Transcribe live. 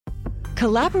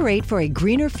Collaborate for a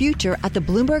greener future at the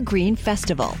Bloomberg Green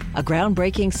Festival, a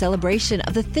groundbreaking celebration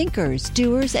of the thinkers,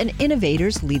 doers, and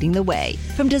innovators leading the way.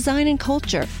 From design and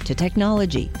culture to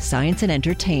technology, science, and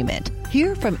entertainment.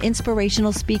 Hear from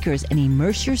inspirational speakers and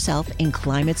immerse yourself in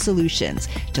climate solutions.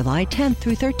 July 10th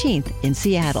through 13th in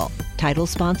Seattle. Title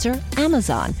sponsor,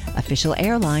 Amazon. Official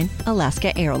airline,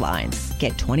 Alaska Airlines.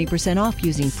 Get 20% off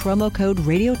using promo code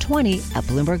Radio20 at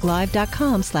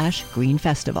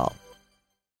BloombergLive.com/greenfestival.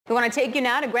 We want to take you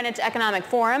now to Greenwich Economic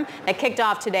Forum that kicked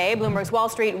off today. Bloomberg's Wall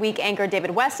Street Week anchor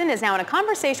David Weston is now in a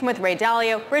conversation with Ray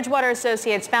Dalio, Bridgewater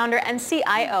Associates founder and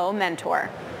CIO mentor.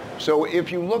 So if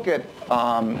you look at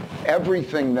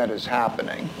everything that is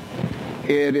happening,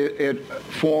 it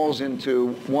falls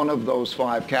into one of those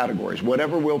 5 categories.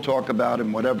 Whatever we'll talk about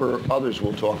and whatever others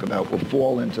will talk about will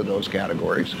fall into those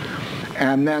categories.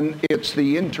 And then it's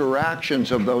the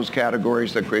interactions of those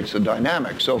categories that creates the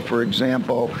dynamic. So for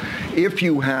example, if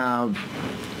you have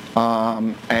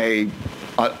a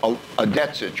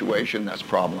debt situation that's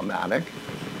problematic,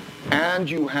 and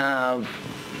you have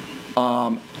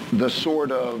the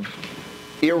sort of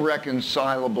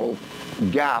irreconcilable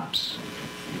gaps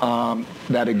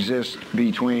that exist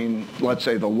between, let's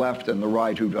say, the left and the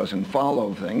right who doesn't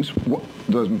follow things,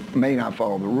 may not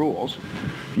follow the rules,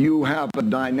 you have a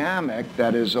dynamic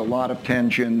that is a lot of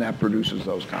tension that produces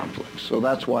those conflicts. So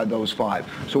that's why those 5.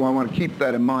 So I want to keep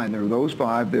that in mind. There are those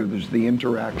 5, there's the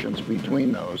interactions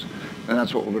between those, and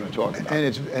that's what we're going to talk about. And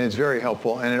it's very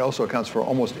helpful, and it also accounts for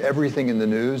almost everything in the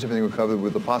news, everything we covered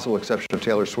with the possible exception of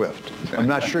Taylor Swift. I'm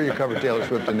not sure you covered Taylor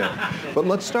Swift in there. But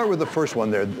let's start with the first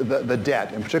one there, the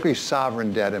debt, and particularly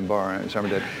sovereign debt and borrowing,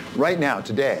 sovereign debt. Right now,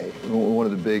 today, one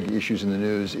of the big issues in the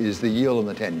news is the yield on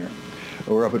the 10-year.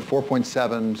 We're up at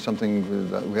 4.7, something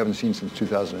that we haven't seen since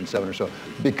 2007 or so,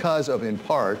 because of, in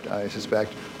part, I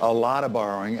suspect, a lot of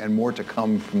borrowing and more to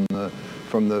come from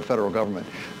the federal government.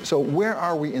 So where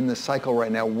are we in the cycle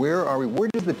right now? Where are we? Where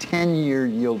does the 10-year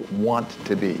yield want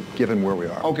to be, given where we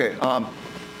are? Okay.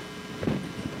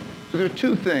 There are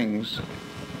few things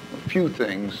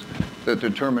that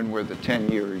determine where the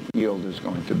 10-year yield is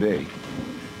going to be.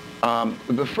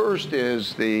 The first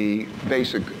is the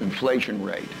basic inflation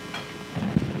rate.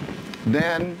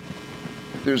 Then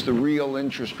there's the real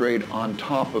interest rate on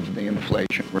top of the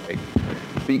inflation rate.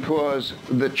 Because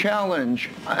the challenge,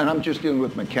 and I'm just dealing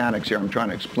with mechanics here, I'm trying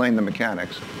to explain the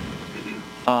mechanics.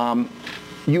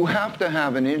 You have to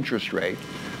have an interest rate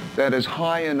that is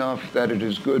high enough that it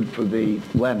is good for the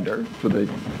lender, for the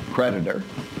creditor,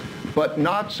 but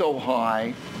not so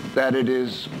high that it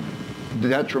is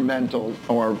detrimental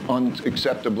or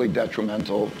unacceptably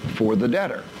detrimental for the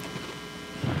debtor.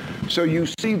 So you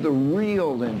see the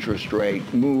real interest rate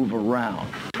move around.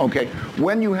 Okay,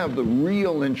 when you have the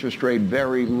real interest rate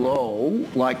very low,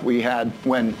 like we had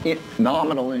when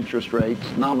nominal interest rates,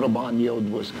 nominal bond yield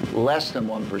was less than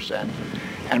 1%,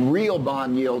 and real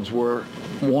bond yields were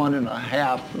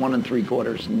 1.5,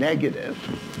 1.75 negative,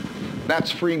 that's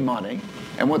free money.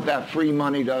 And what that free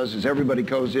money does is everybody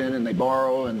goes in and they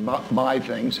borrow and buy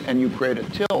things, and you create a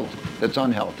tilt that's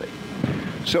unhealthy.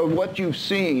 So what you've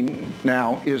seen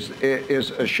now is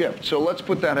a shift. So let's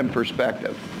put that in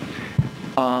perspective.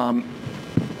 Well,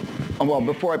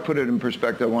 before I put it in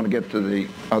perspective, I want to get to the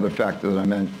other factor that I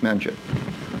mentioned.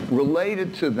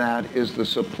 Related to that is the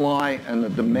supply and the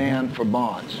demand for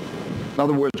bonds. In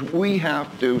other words, we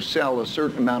have to sell a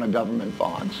certain amount of government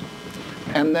bonds,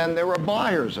 and then there are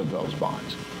buyers of those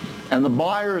bonds. And the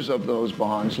buyers of those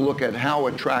bonds look at how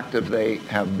attractive they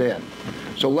have been.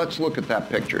 So let's look at that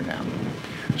picture now.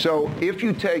 So if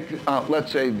you take, let's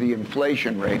say, the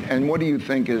inflation rate, and what do you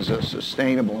think is a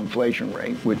sustainable inflation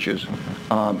rate, which is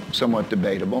somewhat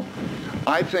debatable,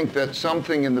 I think that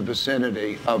something in the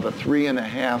vicinity of a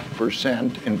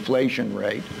 3.5% inflation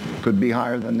rate could be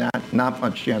higher than that. Not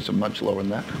much chance of much lower than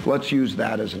that. Let's use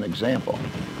that as an example.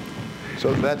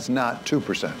 So that's not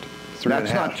 2%.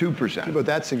 That's not 2%. But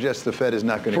that suggests the Fed is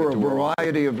not going to get to work.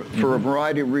 For a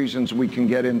variety of reasons, we can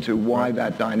get into why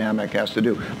that dynamic has to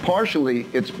do. Partially,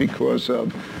 it's because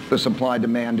of the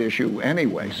supply-demand issue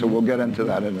anyway, so we'll get into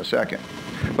that in a second.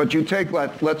 But you take,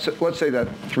 let's say that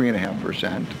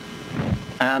 3.5%,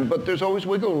 but there's always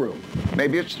wiggle room.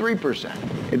 Maybe it's 3%.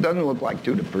 It doesn't look like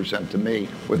 2% to me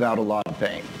without a lot of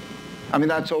pain. I mean,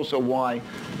 that's also why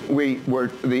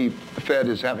the Fed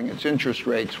is having its interest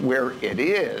rates where it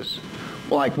is.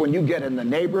 Like when you get in the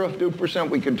neighborhood of 2%,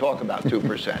 we can talk about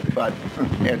 2%, but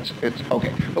it's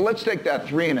okay. But let's take that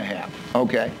 3.5,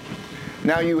 okay?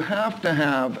 Now you have to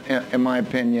have, in my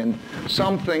opinion,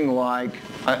 something like,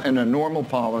 in a normal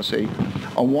policy,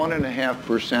 a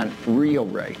 1.5% real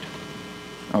rate.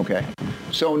 Okay,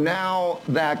 so now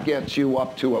that gets you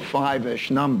up to a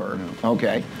 5-ish number,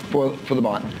 okay, for the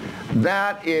bond.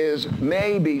 That is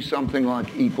maybe something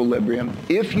like equilibrium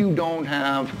if you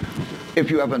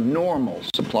have a normal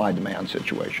supply-demand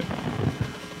situation.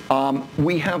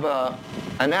 We have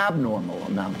an abnormal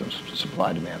amount of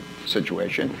supply-demand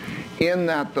situation in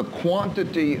that the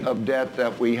quantity of debt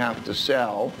that we have to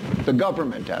sell, the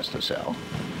government has to sell,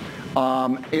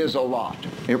 is a lot.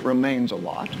 It remains a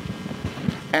lot.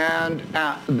 And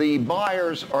the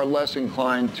buyers are less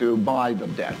inclined to buy the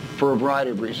debt for a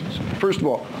variety of reasons. First of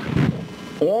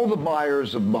all the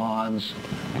buyers of bonds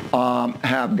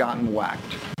have gotten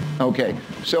whacked. Okay,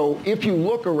 so if you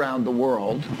look around the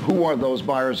world, who are those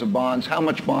buyers of bonds? How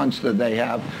much bonds did they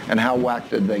have, and how whacked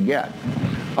did they get?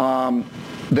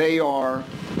 They are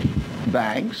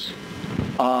banks.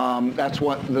 That's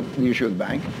what the issue of the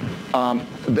bank.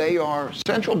 They are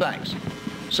central banks.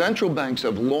 Central banks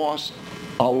have lost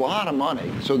a lot of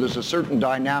money, so there's a certain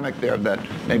dynamic there that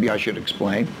maybe I should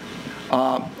explain.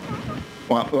 Well,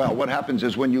 what happens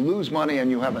is when you lose money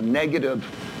and you have a negative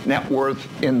net worth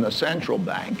in the central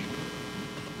bank,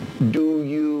 do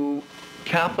you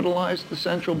capitalize the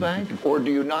central bank or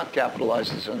do you not capitalize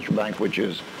the central bank, which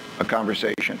is a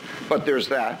conversation. But there's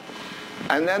that.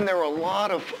 And then there are a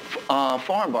lot of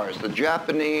foreign buyers. The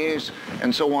Japanese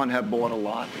and so on have bought a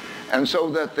lot. And so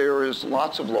that there is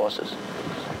lots of losses.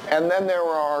 And then there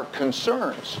are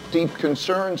concerns, deep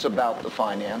concerns about the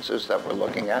finances that we're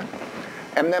looking at.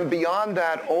 And then beyond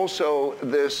that, also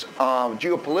this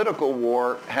geopolitical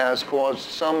war has caused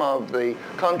some of the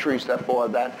countries that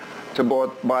bought that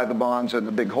to buy the bonds and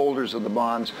the big holders of the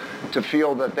bonds to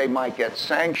feel that they might get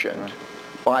sanctioned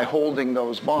by holding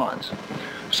those bonds.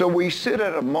 So we sit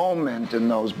at a moment in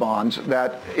those bonds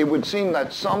that it would seem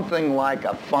that something like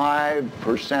a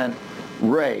 5%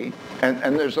 rate,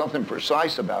 and there's nothing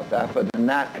precise about that, but in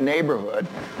that neighborhood,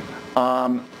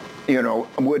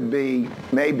 would be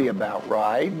maybe about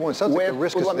right. Well, it sounds like the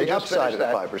risk is the upside of the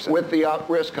 5%. With the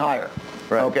risk higher,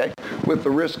 right. Okay? With the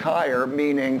risk higher,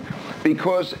 meaning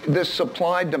because this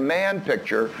supply-demand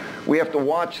picture, we have to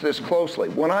watch this closely.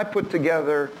 When I put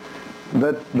together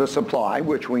the supply,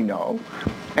 which we know,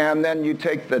 and then you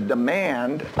take the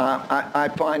demand, I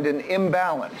find an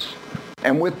imbalance.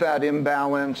 And with that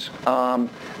imbalance,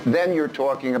 then you're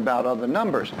talking about other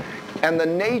numbers. And the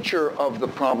nature of the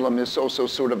problem is also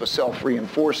sort of a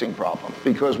self-reinforcing problem,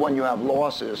 because when you have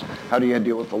losses, how do you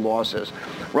deal with the losses?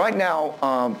 Right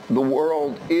now, the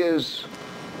world is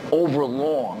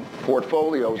overlong.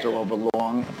 Portfolios are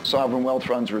overlong. Sovereign wealth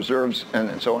funds, reserves,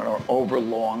 and so on are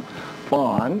overlong.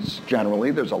 Bonds,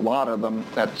 generally, there's a lot of them.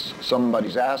 That's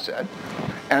somebody's asset.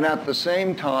 And at the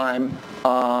same time,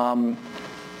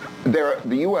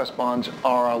 the U.S. bonds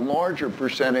are a larger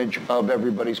percentage of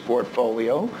everybody's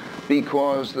portfolio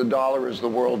because the dollar is the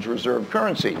world's reserve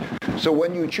currency. So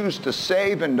when you choose to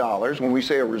save in dollars, when we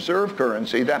say a reserve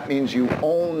currency, that means you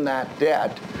own that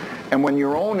debt. And when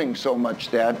you're owning so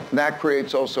much debt, that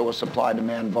creates also a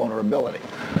supply-demand vulnerability.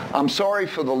 I'm sorry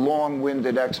for the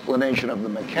long-winded explanation of the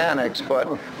mechanics,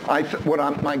 but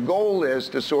my goal is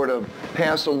to sort of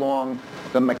pass along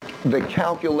the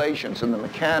calculations and the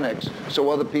mechanics so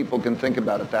other people can think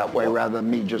about it that way rather than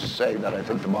me just say that I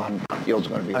think the bond yield's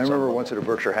going to be. I remember once at a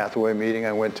Berkshire Hathaway meeting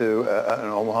I went to in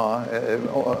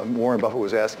Omaha, Warren Buffett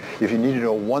was asked, if you need to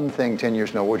know one thing 10 years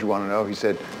from now, what would you want to know? He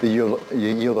said, the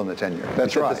yield on the 10-year.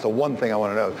 That's right. That's the one thing I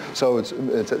want to know. So it's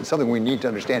something we need to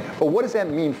understand. But what does that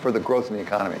mean for the growth in the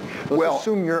economy? Let's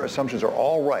assume your assumptions are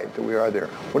all right, that we are there.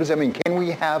 What does that mean? Can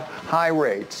we have high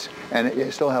rates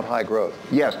and still have high growth?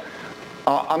 Yes.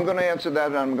 I'm going to answer that,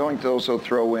 and I'm going to also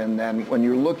throw in then, when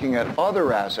you're looking at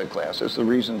other asset classes, the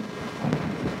reason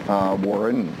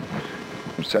Warren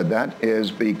said that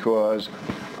is because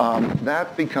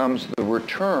that becomes the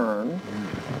return,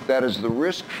 that is the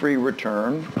risk-free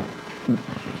return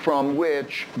from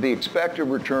which the expected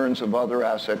returns of other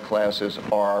asset classes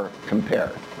are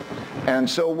compared. And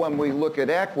so when we look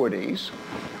at equities,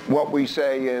 what we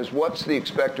say is, what's the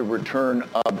expected return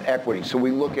of equity? So we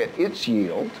look at its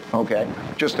yield, okay,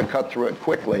 just to cut through it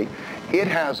quickly. It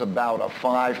has about a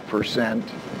 5%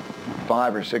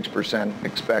 or 6%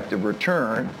 expected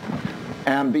return.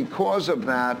 And because of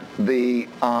that,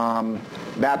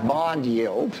 that bond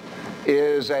yield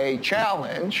is a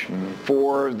challenge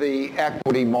for the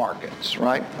equity markets,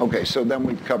 right? Okay, so then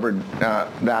we've covered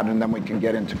that, and then we can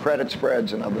get into credit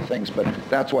spreads and other things, but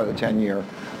that's why the 10-year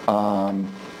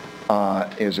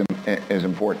is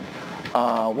important.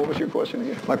 What was your question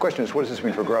again? My question is, what does this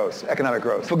mean for growth, economic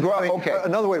growth? For growth, okay.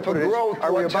 Another way to put it is,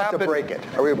 are we about to break it?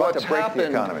 Are we about to break the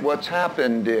economy? What's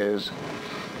happened is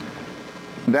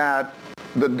that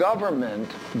the government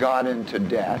got into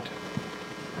debt,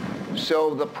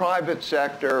 so the private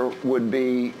sector would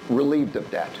be relieved of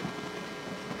debt.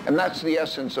 And that's the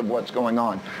essence of what's going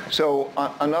on. So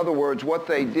in other words, what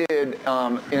they did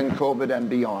in COVID and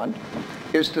beyond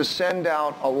is to send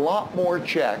out a lot more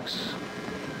checks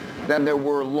than there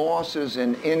were losses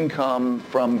in income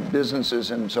from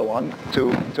businesses and so on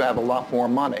to have a lot more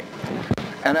money.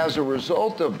 And as a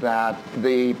result of that,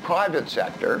 the private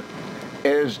sector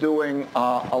is doing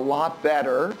a lot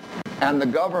better, and the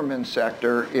government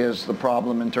sector is the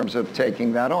problem in terms of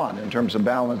taking that on, in terms of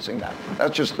balancing that.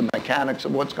 That's just the mechanics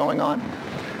of what's going on.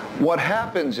 What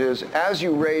happens is, as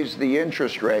you raise the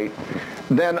interest rate,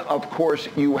 then of course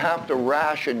you have to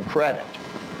ration credit.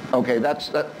 Okay, that's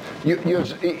that. You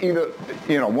either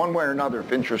one way or another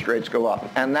if interest rates go up,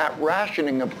 and that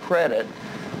rationing of credit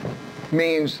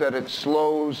means that it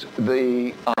slows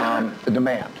the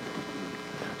demand.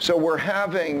 So we're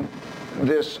having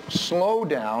this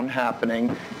slowdown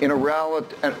happening in a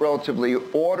relatively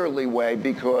orderly way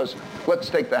because let's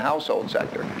take the household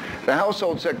sector. The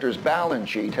household sector's balance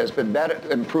sheet has been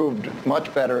improved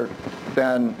much better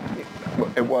than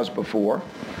it was before.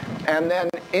 And then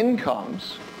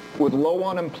incomes with low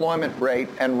unemployment rate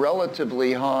and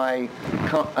relatively high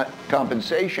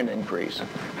compensation increase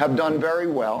have done very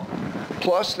well.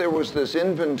 Plus there was this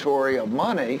inventory of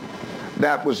money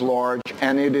that was large,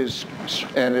 and it is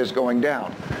going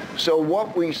down. So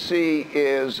what we see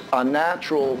is a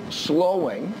natural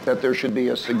slowing, that there should be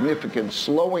a significant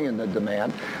slowing in the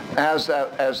demand as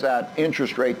that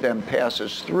interest rate then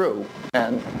passes through,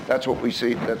 and that's what we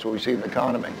see. That's what we see in the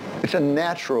economy. It's a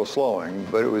natural slowing,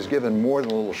 but it was given more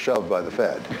than a little shove by the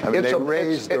Fed. I mean, they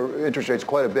raised the interest rates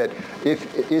quite a bit.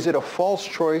 Is it a false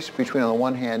choice between, on the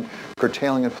one hand,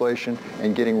 curtailing inflation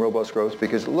and getting robust growth?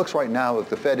 Because it looks right now that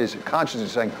the Fed is consciously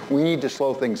saying we need to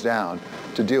slow things down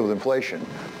to deal with inflation,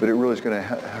 but it really is going to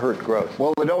hurt growth.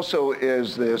 Well, it also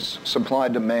is this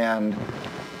supply-demand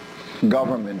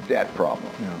government debt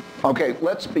problem. Yeah. Okay,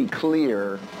 let's be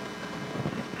clear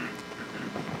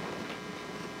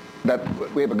that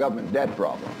we have a government debt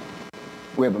problem.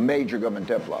 We have a major government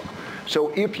debt problem. So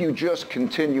if you just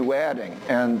continue adding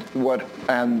and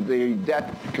the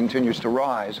debt continues to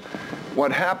rise,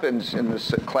 what happens in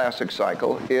this classic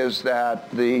cycle is that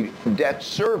the debt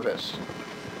service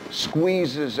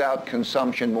squeezes out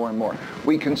consumption more and more.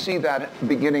 We can see that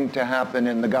beginning to happen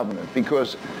in the government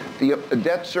because the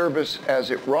debt service,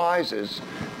 as it rises,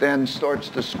 then starts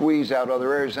to squeeze out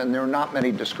other areas, and there are not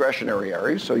many discretionary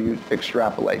areas, so you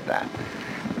extrapolate that.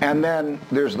 And then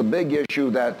there's the big issue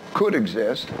that could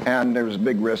exist, and there's a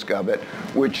big risk of it,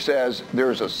 which says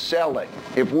there's a selling.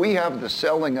 If we have the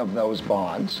selling of those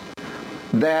bonds,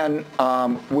 then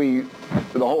the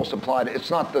whole supply,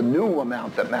 it's not the new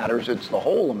amount that matters, it's the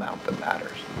whole amount that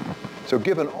matters. So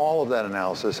given all of that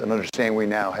analysis and understanding we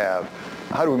now have,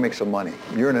 how do we make some money?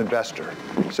 You're an investor.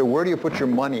 So where do you put your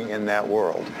money in that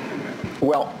world?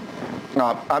 Well,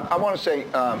 I want to say,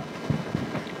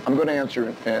 I'm going to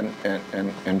answer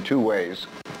in two ways.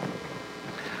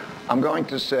 I'm going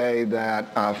to say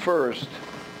that first,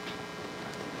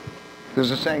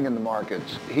 there's a saying in the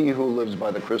markets, he who lives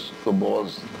by crystal ball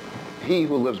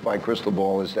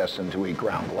is destined to eat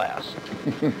ground glass.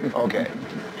 Okay.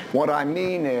 What I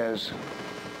mean is,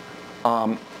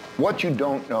 what you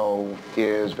don't know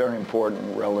is very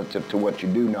important relative to what you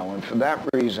do know. And for that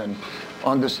reason,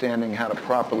 understanding how to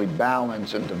properly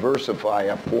balance and diversify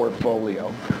a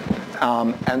portfolio,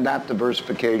 and that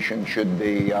diversification should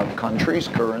be of countries,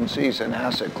 currencies, and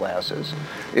asset classes,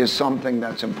 is something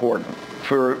that's important.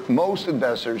 For most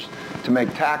investors, to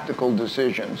make tactical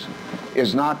decisions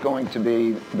is not going to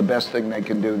be the best thing they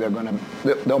can do.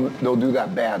 They'll do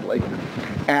that badly.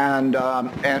 And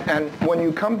when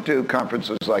you come to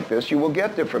conferences like this, you will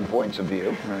get different points of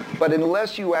view. Right. But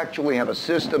unless you actually have a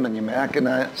system and you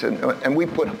mechanize, and we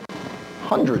put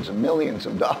hundreds of millions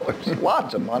of dollars,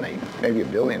 lots of money, maybe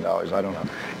 $1 billion, I don't know,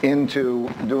 into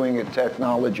doing it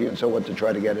technology and so on to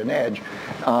try to get an edge.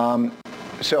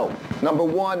 So, number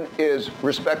one is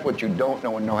respect what you don't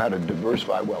know and know how to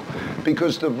diversify well.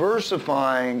 Because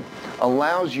diversifying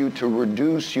allows you to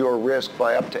reduce your risk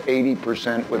by up to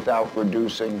 80% without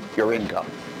reducing your income,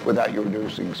 without you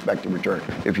reducing expected return,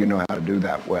 if you know how to do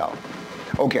that well.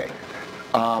 Okay.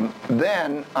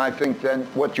 Then I think then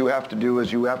what you have to do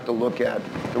is you have to look at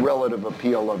the relative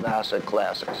appeal of asset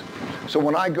classes. So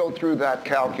when I go through that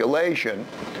calculation,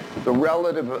 the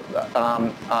relative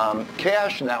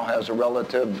cash now has a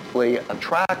relatively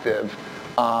attractive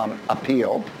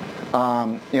appeal.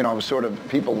 Sort of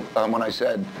people, when I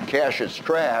said cash is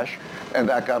trash, and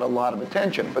that got a lot of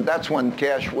attention. But that's when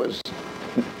cash was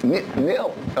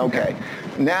nil. Okay.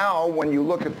 Now, when you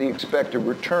look at the expected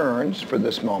returns for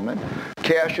this moment,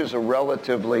 cash is a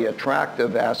relatively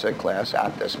attractive asset class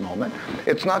at this moment.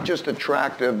 It's not just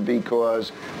attractive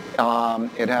because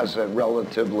it has a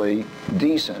relatively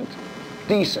decent,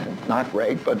 not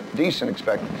great, but decent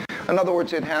expected. In other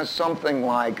words, it has something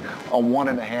like a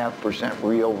 1.5%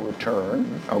 real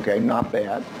return, okay, not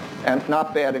bad, and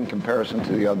not bad in comparison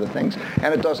to the other things,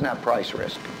 and it doesn't have price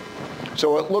risk.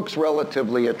 So it looks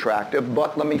relatively attractive,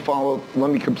 but let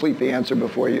me complete the answer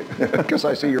before you, because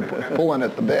I see you're pulling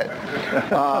at the bit.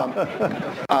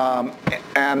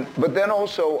 But then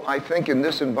also, I think in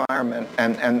this environment,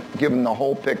 and given the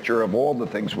whole picture of all the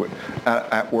things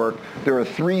at work, there are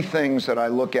three things that I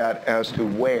look at as to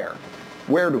where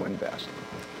to invest.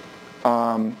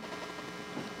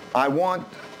 I want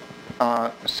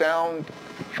sound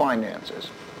finances.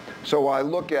 So I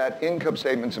look at income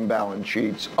statements and balance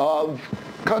sheets of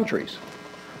countries.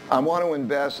 I want to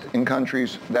invest in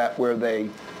countries where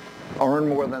they earn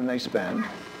more than they spend,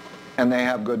 and they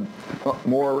have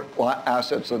more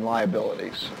assets than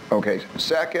liabilities. Okay.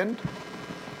 Second,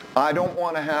 I don't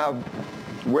want to have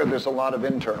where there's a lot of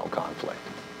internal conflict,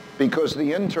 because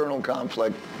the internal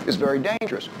conflict is very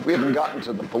dangerous. We haven't gotten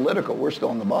to the political. We're still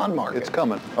in the bond market. It's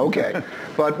coming. Okay.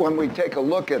 But when we take a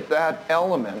look at that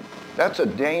element, that's a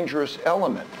dangerous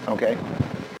element, okay?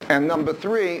 And number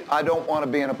three, I don't want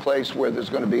to be in a place where there's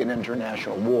going to be an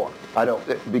international war.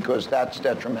 Because that's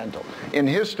detrimental. In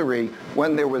history,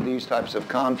 when there were these types of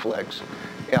conflicts,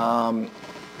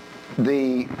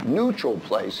 the neutral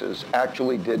places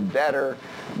actually did better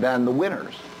than the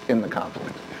winners in the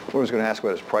conflict. What I was going to ask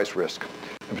about is price risk,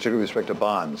 and particularly with respect to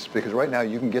bonds, because right now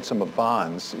you can get some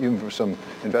bonds, even for some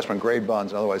investment grade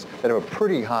bonds and otherwise, that have a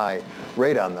pretty high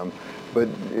rate on them. But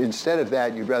instead of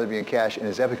that, you'd rather be in cash, and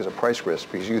is that because of price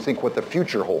risk? Because you think what the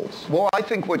future holds? Well, I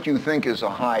think what you think is a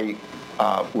high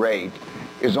rate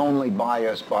is only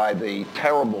biased by the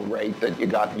terrible rate that you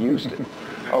got used to.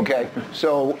 Okay?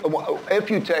 So if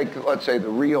you take, let's say, the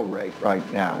real rate right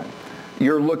now,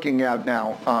 you're looking at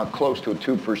now close to a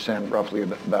 2%, roughly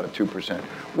about a 2%,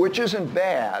 which isn't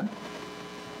bad.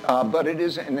 But it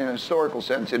isn't, in a historical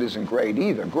sense, it isn't great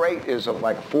either. Great is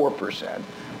like 4%,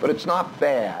 but it's not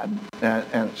bad,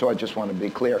 and so I just want to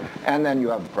be clear. And then you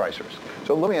have the price risk.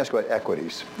 So let me ask you about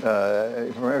equities.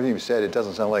 From everything you've said, it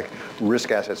doesn't sound like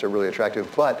risk assets are really attractive,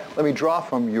 but let me draw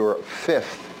from your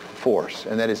fifth force,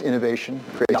 and that is innovation,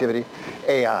 creativity,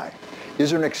 AI.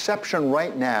 Is there an exception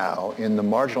right now in the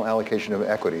marginal allocation of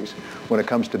equities when it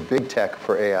comes to big tech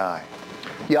for AI?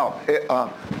 Yeah,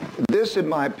 this, in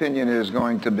my opinion, is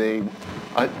going to be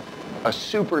a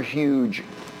super huge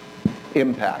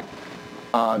impact.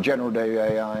 Generative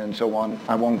AI and so on.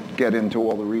 I won't get into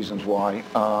all the reasons why,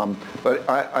 but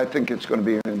I think it's going to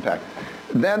be an impact.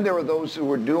 Then there are those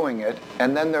who are doing it,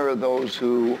 and then there are those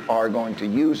who are going to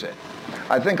use it.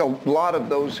 I think a lot of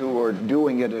those who are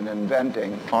doing it and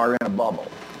inventing are in a bubble.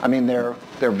 I mean, they're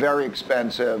very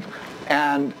expensive,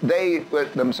 and they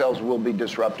themselves will be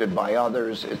disrupted by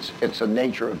others. It's the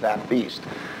nature of that beast.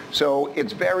 So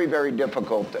it's very, very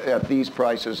difficult at these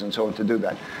prices and so on to do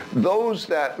that.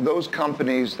 Those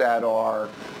companies that are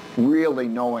really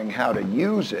knowing how to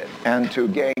use it and to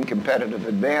gain competitive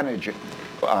advantage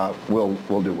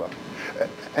will do well.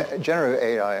 Generative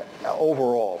AI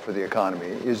overall for the economy,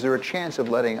 is there a chance of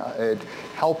letting it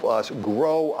help us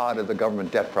grow out of the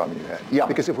government debt problem you had? Yeah.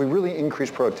 Because if we really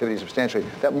increase productivity substantially,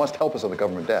 that must help us on the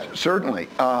government debt. Certainly.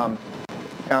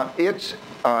 It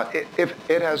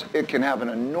can have an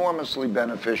enormously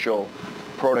beneficial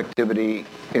productivity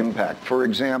impact. For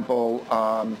example,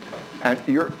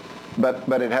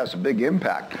 but it has a big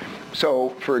impact. So,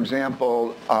 for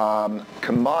example,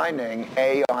 combining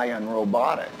AI and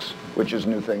robotics, which is a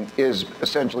new thing, is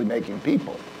essentially making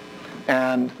people.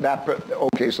 And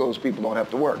so those people don't have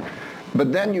to work.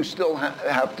 But then you still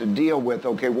have to deal with,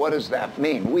 okay, what does that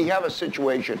mean? We have a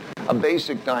situation, a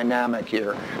basic dynamic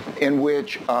here, in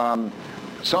which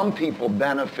some people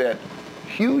benefit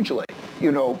hugely,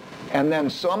 and then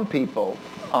some people,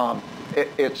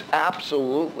 it's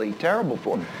absolutely terrible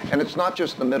for them. And it's not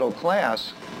just the middle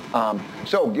class.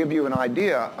 So, give you an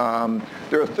idea,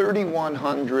 there are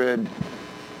 3,100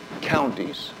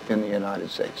 counties in the United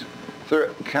States.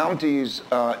 Counties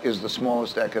is the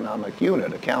smallest economic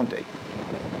unit, a county.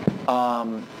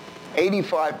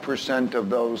 85% of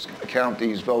those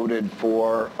counties voted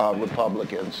for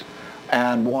Republicans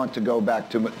and want to go back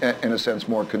to, in a sense,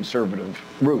 more conservative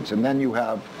roots. And then you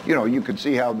have, you could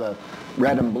see how the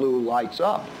red and blue lights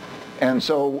up. And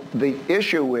so the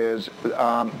issue is,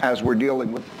 as we're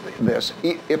dealing with this,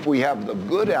 if we have the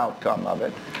good outcome of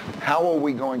it, how are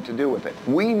we going to do with it?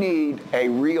 We need a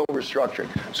real restructuring.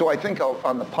 So I think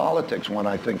on the politics one,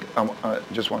 I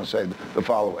just want to say the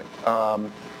following.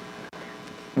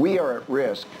 We are at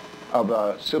risk of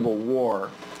a civil war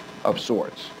of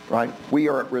sorts, right? We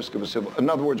are at risk of a civil. In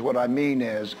other words, what I mean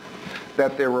is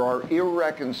that there are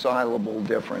irreconcilable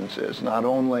differences, not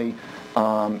only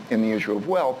in the issue of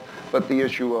wealth, but the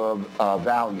issue of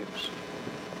values,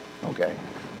 okay?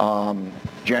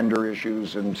 Gender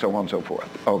issues and so on and so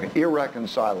forth. Okay,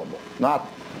 irreconcilable.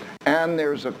 And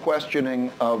there's a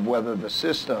questioning of whether the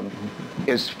system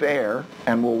is fair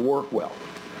and will work well.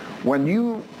 When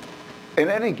you, in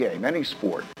any game, any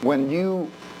sport, when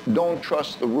you don't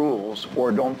trust the rules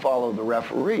or don't follow the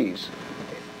referees,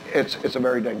 it's a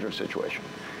very dangerous situation.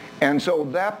 And so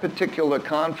that particular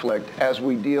conflict, as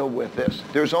we deal with this,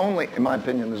 there's only, in my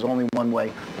opinion, there's only one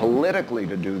way politically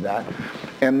to do that,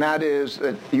 and that is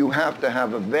that you have to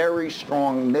have a very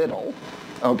strong middle,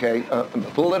 okay, a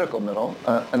political middle,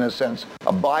 in a sense,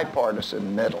 a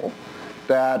bipartisan middle,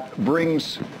 that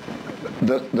brings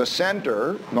the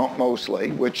center, not mostly,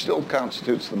 which still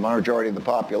constitutes the majority of the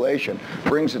population,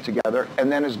 brings it together,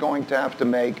 and then is going to have to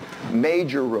make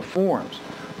major reforms.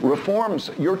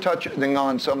 Reforms, you're touching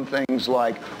on some things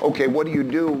like, okay, what do you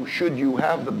do should you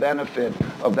have the benefit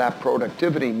of that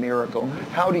productivity miracle?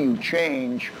 How do you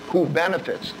change who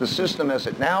benefits? The system as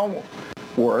it now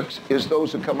works is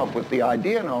those who come up with the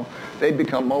idea, no, they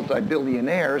become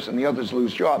multi-billionaires and the others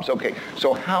lose jobs. Okay,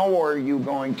 so how are you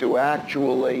going to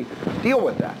actually deal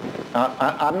with that?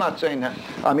 I'm not saying that.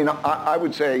 I mean, I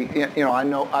would say, you know,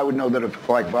 I would know that if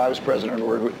I was president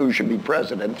or who should be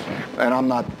president, and I'm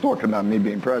not talking about me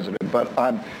being president, but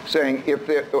I'm saying if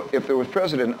there was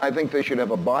president, I think they should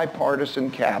have a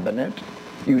bipartisan cabinet.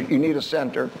 You need a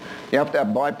center. You have to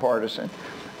have bipartisan.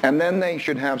 And then they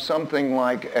should have something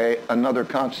like another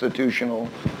constitutional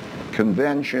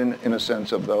convention, in a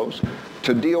sense of those,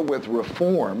 to deal with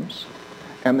reforms.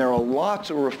 And there are lots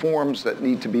of reforms that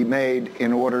need to be made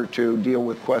in order to deal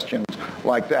with questions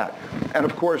like that. And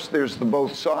of course, there's the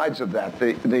both sides of that.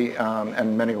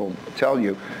 And many will tell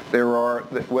you, there are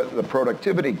the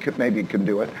productivity maybe can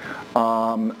do it,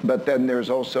 but then there's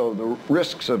also the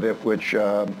risks of it, which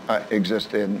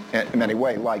exist in many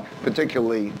ways, like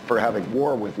particularly for having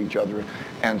war with each other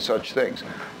and such things.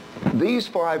 These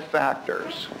 5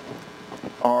 factors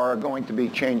are going to be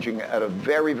changing at a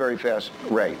very, very fast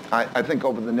rate. I think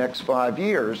over the next 5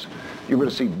 years, you're going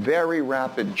to see very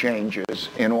rapid changes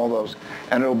in all those,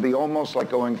 and it'll be almost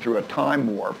like going through a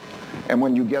time warp. And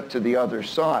when you get to the other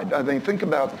side, I mean, think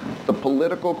about the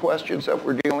political questions that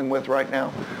we're dealing with right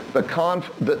now,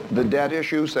 the debt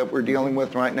issues that we're dealing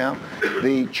with right now,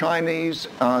 the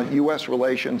Chinese-U.S.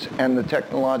 relations, and the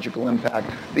technological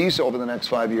impact. These over the next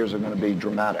 5 years are going to be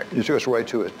dramatic. You took us right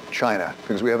to it, China,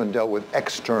 because we haven't dealt with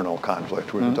external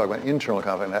conflict. We've been talking about internal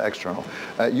conflict, not external.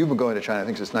 You've been going to China, I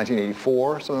think, since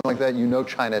 1984, something like that. You know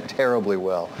China terribly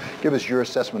well. Give us your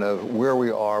assessment of where we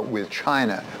are with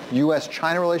China,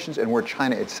 U.S.-China relations, and where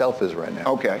China itself is right now.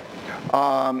 Okay.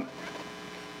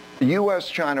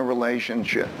 U.S.-China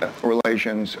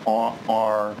relations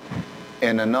are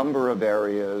in a number of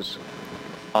areas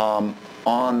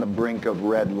on the brink of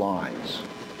red lines.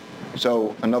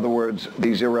 So, in other words,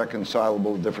 these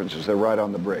irreconcilable differences, they're right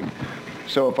on the brink.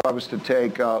 So if I was to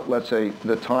take, let's say,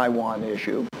 the Taiwan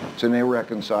issue, it's an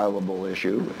irreconcilable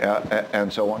issue,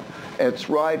 and so on. It's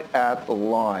right at the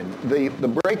line. The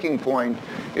breaking point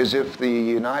is if the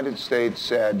United States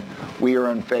said, we are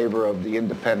in favor of the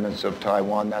independence of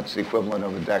Taiwan, that's the equivalent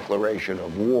of a declaration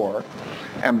of war.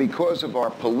 And because of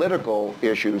our political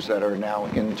issues that are now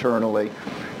internally,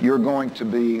 you're going to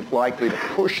be likely to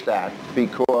push that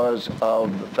because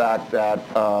of the fact that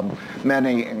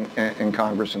many in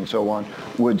Congress and so on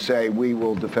would say we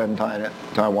will defend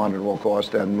Taiwan at all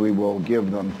costs and we will give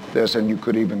them this, and you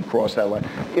could even cross that line.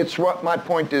 My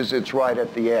point is it's right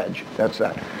at the edge. That's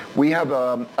that. We have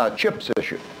a chips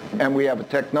issue, and we have a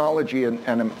technology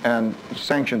and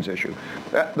sanctions issue.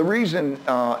 The reason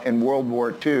in World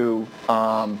War II,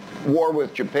 war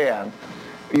with Japan,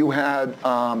 you had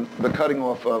the cutting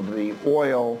off of the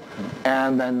oil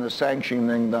and then the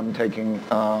sanctioning them taking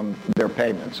their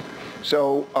payments.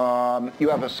 So you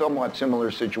have a somewhat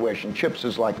similar situation. Chips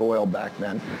is like oil back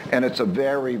then, and it's a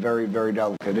very, very, very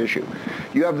delicate issue.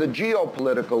 You have the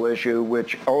geopolitical issue,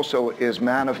 which also is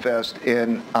manifest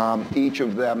in each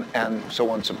of them and so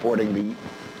on supporting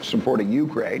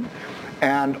Ukraine.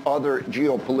 and other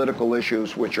geopolitical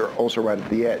issues which are also right at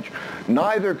the edge.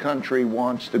 Neither country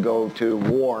wants to go to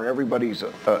war. Everybody's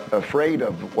afraid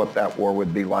of what that war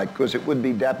would be like because it would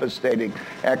be devastating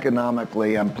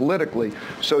economically and politically.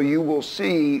 So you will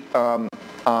see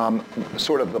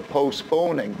sort of the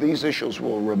postponing. These issues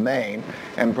will remain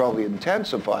and probably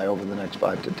intensify over the next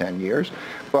 5 to 10 years,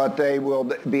 but they will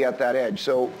be at that edge.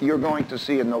 So you're going to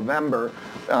see in November,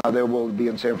 there will be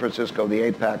in San Francisco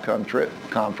the APAC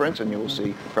conference, and you will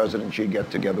see President Xi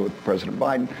get together with President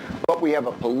Biden. But we have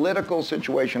a political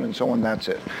situation and so on, that's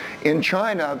it. In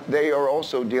China, they are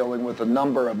also dealing with a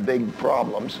number of big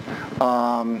problems.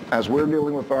 As we're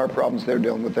dealing with our problems, they're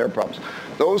dealing with their problems.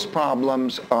 Those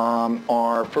problems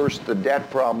are first the debt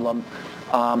problem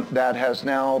that has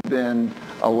now been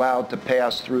allowed to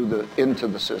pass through into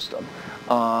the system.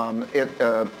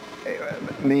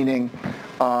 Meaning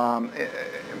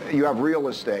you have real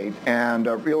estate, and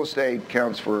real estate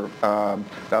counts for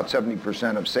about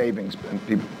 70% of savings,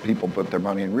 and people put their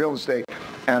money in real estate,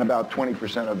 and about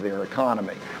 20% of their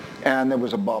economy. And there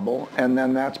was a bubble, and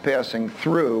then that's passing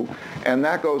through, and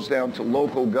that goes down to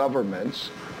local governments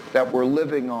that were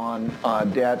living on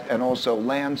debt and also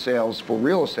land sales for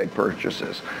real estate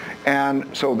purchases. And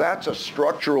so that's a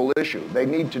structural issue. They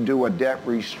need to do a debt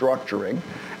restructuring.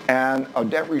 And a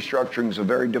debt restructuring is a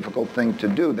very difficult thing to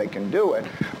do. They can do it,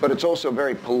 but it's also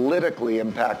very politically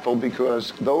impactful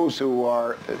because those who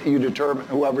are,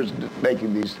 whoever's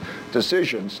making these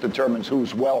decisions determines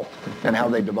whose wealth and how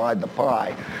they divide the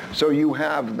pie. So you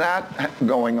have that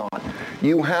going on.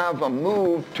 You have a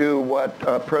move to what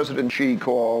President Xi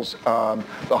calls the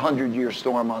 100-year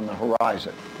storm on the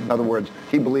horizon. In other words,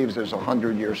 he believes there's a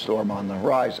 100-year storm on the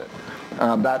horizon.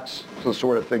 That's the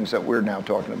sort of things that we're now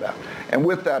talking about. And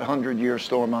with that 100-year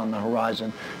storm on the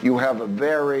horizon, you have a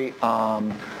very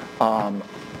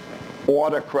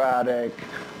autocratic,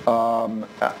 in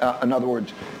other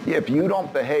words, if you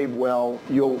don't behave well,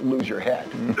 you'll lose your head,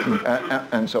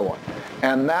 and so on.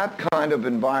 And that kind of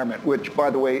environment, which, by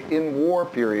the way, in war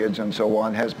periods and so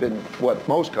on, has been what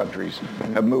most countries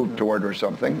have moved toward or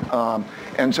something.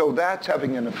 And so that's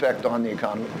having an effect on the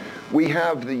economy. We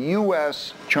have the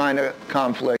U.S.-China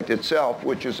conflict itself,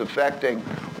 which is affecting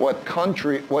what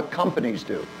companies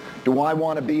do. Do I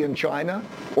want to be in China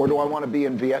or do I want to be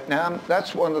in Vietnam?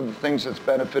 That's one of the things that's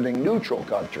benefiting neutral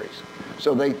countries.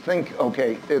 So they think,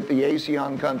 okay, the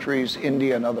ASEAN countries,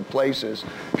 India and other places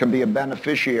can be a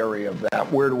beneficiary of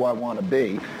that. Where do I want to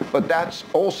be? But that's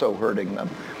also hurting them.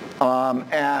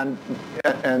 And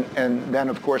then,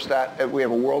 of course, that we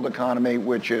have a world economy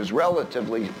which is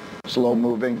relatively slow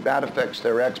moving. That affects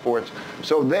their exports.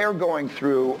 So they're going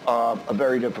through a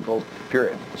very difficult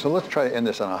period. So let's try to end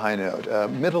this on a high note.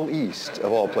 Middle East,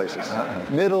 of all places.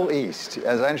 Middle East.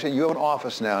 As I understand, you have an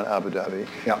office now in Abu Dhabi.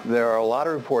 Yeah. There are a lot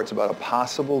of reports about a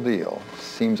possible deal,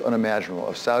 seems unimaginable,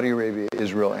 of Saudi Arabia,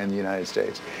 Israel, and the United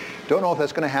States. Don't know if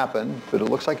that's going to happen, but it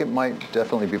looks like it might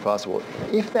definitely be possible.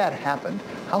 If that happened,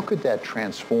 how could that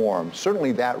transform,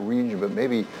 certainly that region, but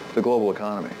maybe the global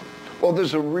economy? Well,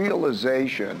 there's a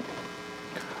realization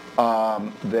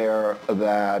there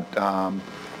that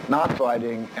not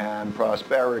fighting and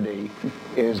prosperity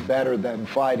is better than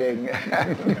fighting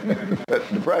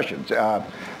depressions.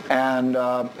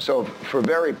 So for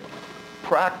very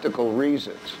practical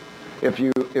reasons, if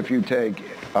you take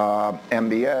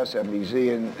MBS,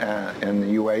 MBZ in the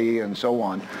UAE and so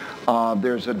on,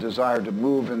 there's a desire to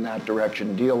move in that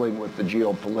direction, dealing with the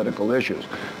geopolitical issues.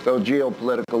 Those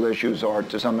geopolitical issues are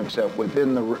to some extent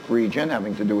within the region,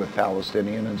 having to do with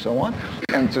Palestinian and so on,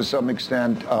 and to some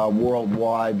extent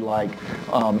worldwide, like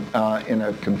in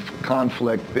a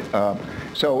conflict.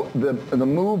 So the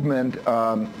movement,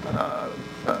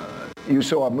 you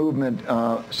saw a movement,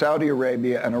 Saudi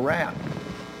Arabia and Iran.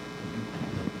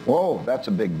 Whoa, that's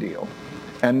a big deal.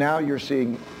 And now you're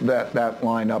seeing that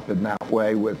line up in that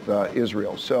way with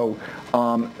Israel. So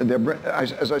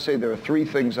as I say, there are three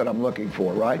things that I'm looking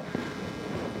for, right?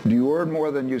 Do you earn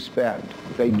more than you spend?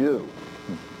 They do.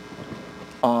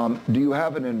 Do you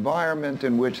have an environment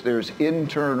in which there's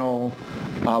internal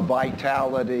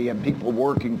vitality and people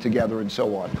working together and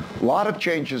so on? A lot of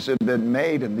changes have been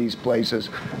made in these places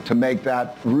to make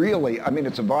that really, I mean,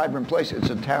 it's a vibrant place.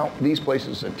 These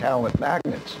places are talent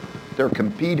magnets. They're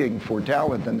competing for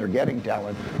talent and they're getting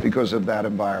talent because of that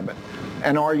environment.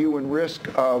 And are you in risk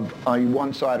of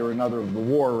one side or another of the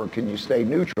war, or can you stay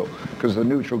neutral? Because the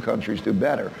neutral countries do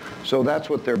better. So that's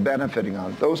what they're benefiting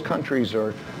on. Those countries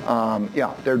are,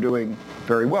 they're doing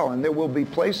very well. And there will be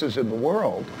places in the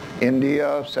world,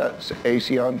 India,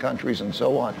 ASEAN countries, and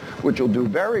so on, which will do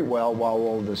very well while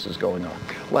all of this is going on.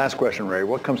 Last question, Ray.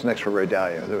 What comes next for Ray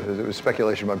Dalio? There was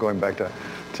speculation about going back to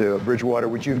Bridgewater,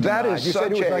 which you've denied. That is you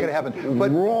said it was not going to happen.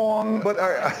 But wrong. But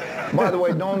by the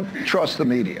way, don't trust the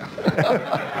media.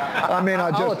 I mean,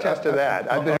 I'll attest to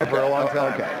that. I've been here for a long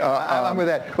time. Okay, I'm with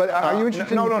that. But are you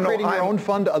interested in creating your own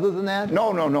fund other than that? No,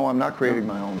 I'm not creating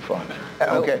my own fund.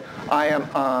 Okay, I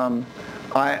am.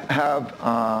 I have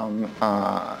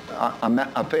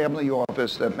a family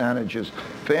office that manages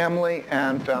family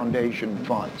and foundation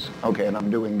funds. Okay, and I'm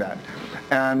doing that.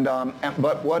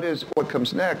 But what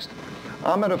comes next?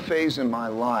 I'm at a phase in my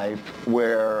life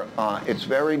where it's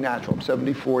very natural. I'm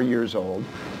 74 years old,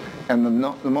 and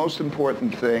the most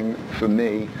important thing for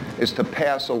me is to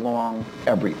pass along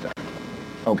everything.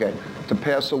 Okay, to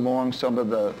pass along some of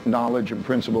the knowledge and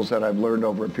principles that I've learned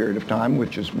over a period of time,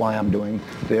 which is why I'm doing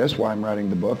this, why I'm writing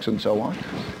the books, and so on,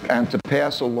 and to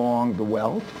pass along the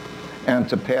wealth, and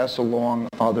to pass along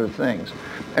other things,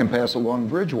 and pass along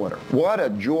Bridgewater. What a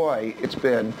joy it's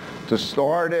been to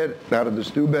start it out of this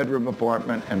two-bedroom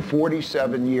apartment, and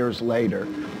 47 years later,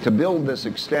 to build this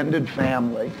extended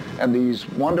family and these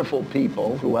wonderful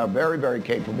people who are very, very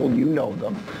capable, you know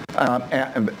them,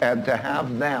 and to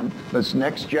have them, this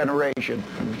next generation,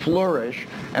 flourish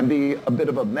and be a bit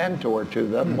of a mentor to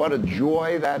them. What a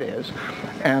joy that is.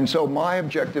 And so my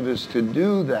objective is to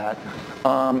do that.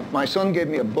 My son gave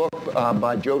me a book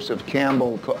by Joseph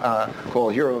Campbell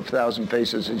called Hero of a Thousand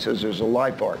Faces. He says there's a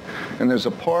life arc. And there's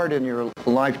a part in your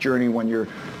life journey when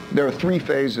there are three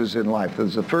phases in life.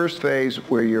 There's the first phase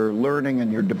where you're learning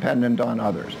and you're dependent on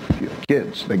others.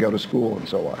 Kids, they go to school and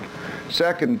so on.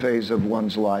 Second phase of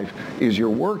one's life is you're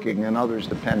working and others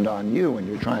depend on you and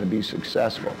you're trying to be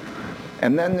successful.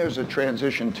 And then there's a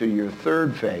transition to your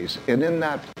third phase. And in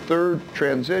that third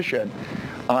transition,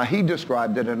 he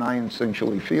described it, and I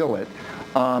instinctually feel it.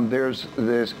 There's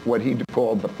this, what he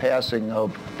called the passing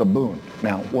of the boon.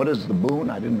 Now, what is the boon?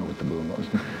 I didn't know what the boon was.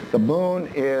 The boon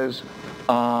is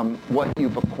what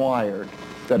you've acquired,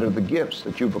 that are the gifts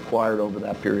that you've acquired over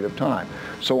that period of time.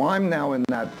 So I'm now in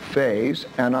that phase,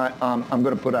 and I'm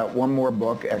going to put out one more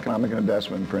book, Economic and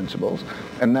Investment Principles,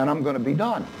 and then I'm going to be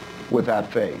done with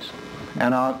that phase.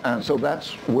 And so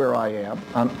that's where I am.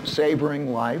 I'm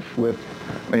savoring life with,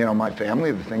 my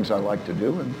family, the things I like to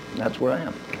do, and that's where I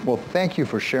am. Well, thank you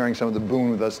for sharing some of the boon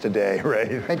with us today,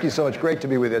 Ray. Thank you so much. Great to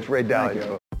be with you. It's Ray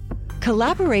Dalio.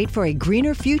 Collaborate for a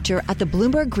greener future at the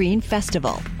Bloomberg Green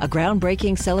Festival, a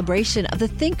groundbreaking celebration of the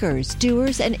thinkers,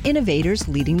 doers, and innovators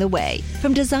leading the way.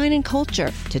 From design and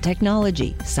culture to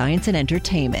technology, science, and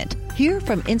entertainment. Hear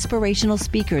from inspirational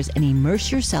speakers and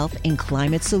immerse yourself in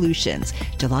climate solutions.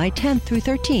 July 10th through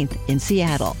 13th in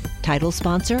Seattle. Title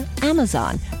sponsor,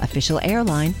 Amazon. Official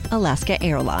airline, Alaska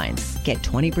Airlines. Get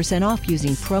 20% off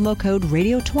using promo code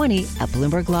radio20 at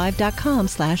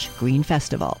BloombergLive.com/Green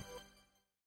Festival.